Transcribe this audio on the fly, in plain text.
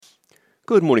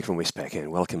Good morning from Westpac and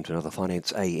welcome to another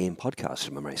Finance AM podcast.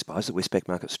 I'm Ray Spies, the Westpac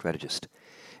market strategist.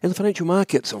 In the financial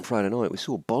markets on Friday night, we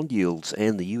saw bond yields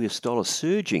and the US dollar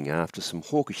surging after some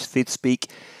hawkish Fedspeak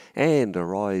and a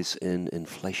rise in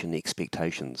inflation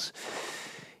expectations.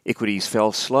 Equities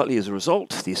fell slightly as a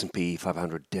result, the S&P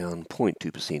 500 down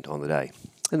 0.2% on the day.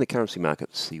 In the currency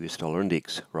markets, the US dollar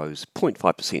index rose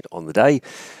 0.5% on the day.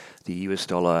 The US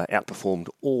dollar outperformed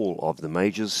all of the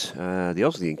majors. The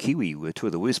Aussie and Kiwi were two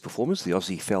of the worst performers. The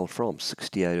Aussie fell from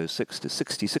 68.06 to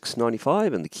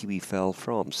 66.95 and the Kiwi fell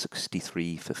from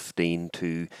 63.15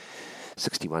 to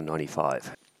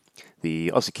 61.95.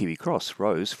 The Aussie Kiwi cross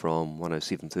rose from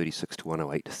 107.36 to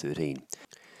 108.13.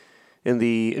 In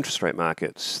the interest rate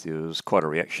markets, there was quite a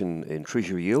reaction in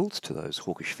Treasury yields to those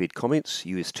hawkish Fed comments.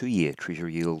 US 2-year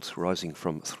Treasury yields rising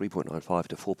from 3.95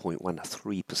 to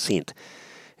 4.13%.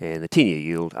 And the 10-year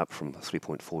yield up from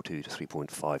 3.42 to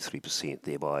 3.53%,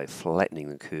 thereby flattening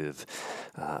the curve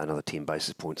another 10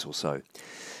 basis points or so.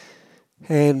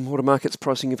 And what are markets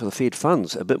pricing in for the Fed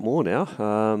funds? A bit more now.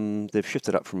 They've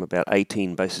shifted up from about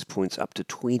 18 basis points up to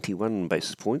 21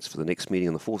 basis points for the next meeting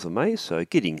on the 4th of May, so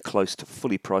getting close to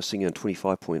fully pricing in a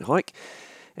 25-point hike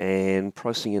and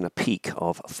pricing in a peak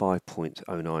of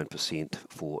 5.09%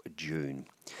 for June.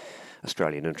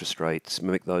 Australian interest rates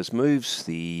mimic those moves,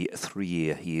 the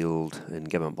 3-year yield in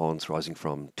government bonds rising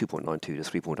from 2.92 to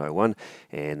 3.01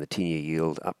 and the 10-year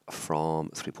yield up from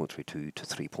 3.32 to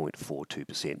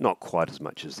 3.42%, not quite as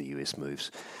much as the US moves.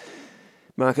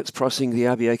 Markets pricing the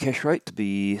RBA cash rate to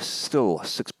be still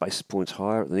 6 basis points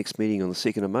higher at the next meeting on the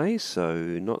 2nd of May, so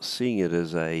not seeing it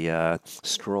as a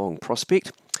strong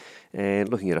prospect. And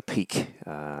looking at a peak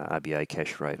RBA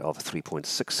cash rate of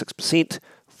 3.66%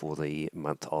 for the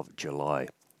month of July.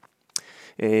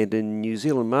 And in New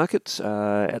Zealand markets,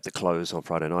 at the close on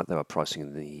Friday night, they were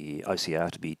pricing the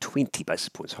OCR to be 20 basis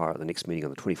points higher at the next meeting on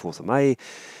the 24th of May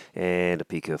and a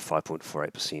peak of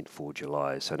 5.48% for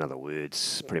July. So in other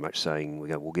words, pretty much saying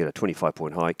we'll get a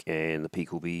 25-point hike and the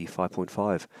peak will be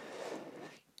 5.5.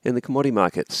 In the commodity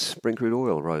markets, Brent crude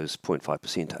oil rose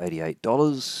 0.5% to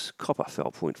 $88, copper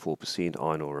fell 0.4%,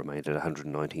 iron ore remained at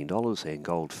 $119 and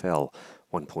gold fell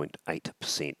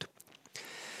 1.8%.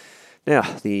 Now,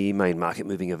 the main market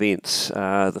moving events.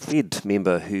 The Fed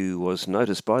member who was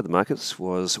noticed by the markets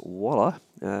was Waller.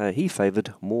 He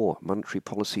favoured more monetary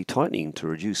policy tightening to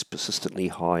reduce persistently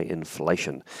high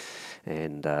inflation,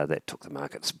 and that took the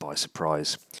markets by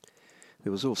surprise.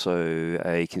 There was also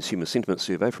a consumer sentiment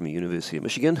survey from the University of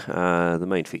Michigan. The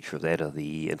main feature of that are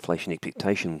the inflation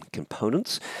expectation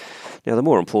components. Now, the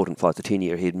more important 5 to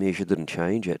 10-year ahead measure didn't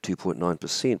change at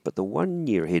 2.9%, but the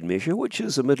 1-year ahead measure, which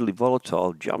is admittedly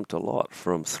volatile, jumped a lot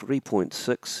from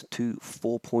 3.6 to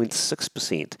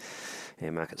 4.6%.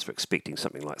 And markets were expecting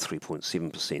something like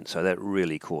 3.7%, so that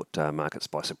really caught markets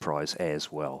by surprise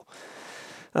as well.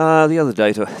 The other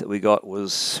data that we got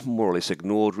was more or less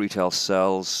ignored. Retail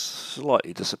sales,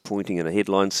 slightly disappointing in a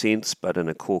headline sense, but in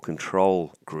a core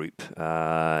control group,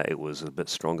 it was a bit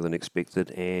stronger than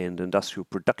expected, and industrial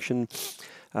production,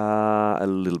 a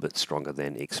little bit stronger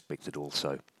than expected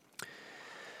also.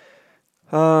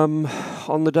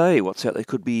 On the day, what's out there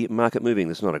could be market moving.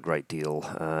 There's not a great deal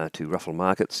to ruffle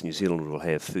markets. New Zealand will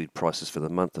have food prices for the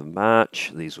month of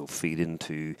March. These will feed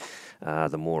into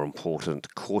the more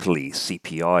important quarterly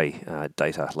CPI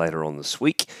data later on this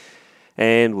week.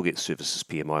 And we'll get services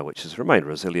PMI, which has remained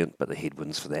resilient, but the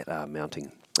headwinds for that are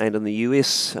mounting. And in the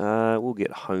US, we'll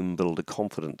get home builder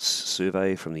confidence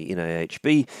survey from the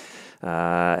NAHB.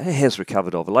 It has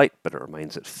recovered of late, but it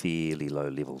remains at fairly low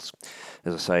levels.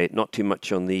 As I say, not too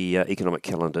much on the economic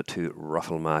calendar to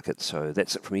ruffle markets. So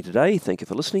that's it from me today. Thank you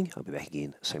for listening. I'll be back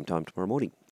again same time tomorrow morning.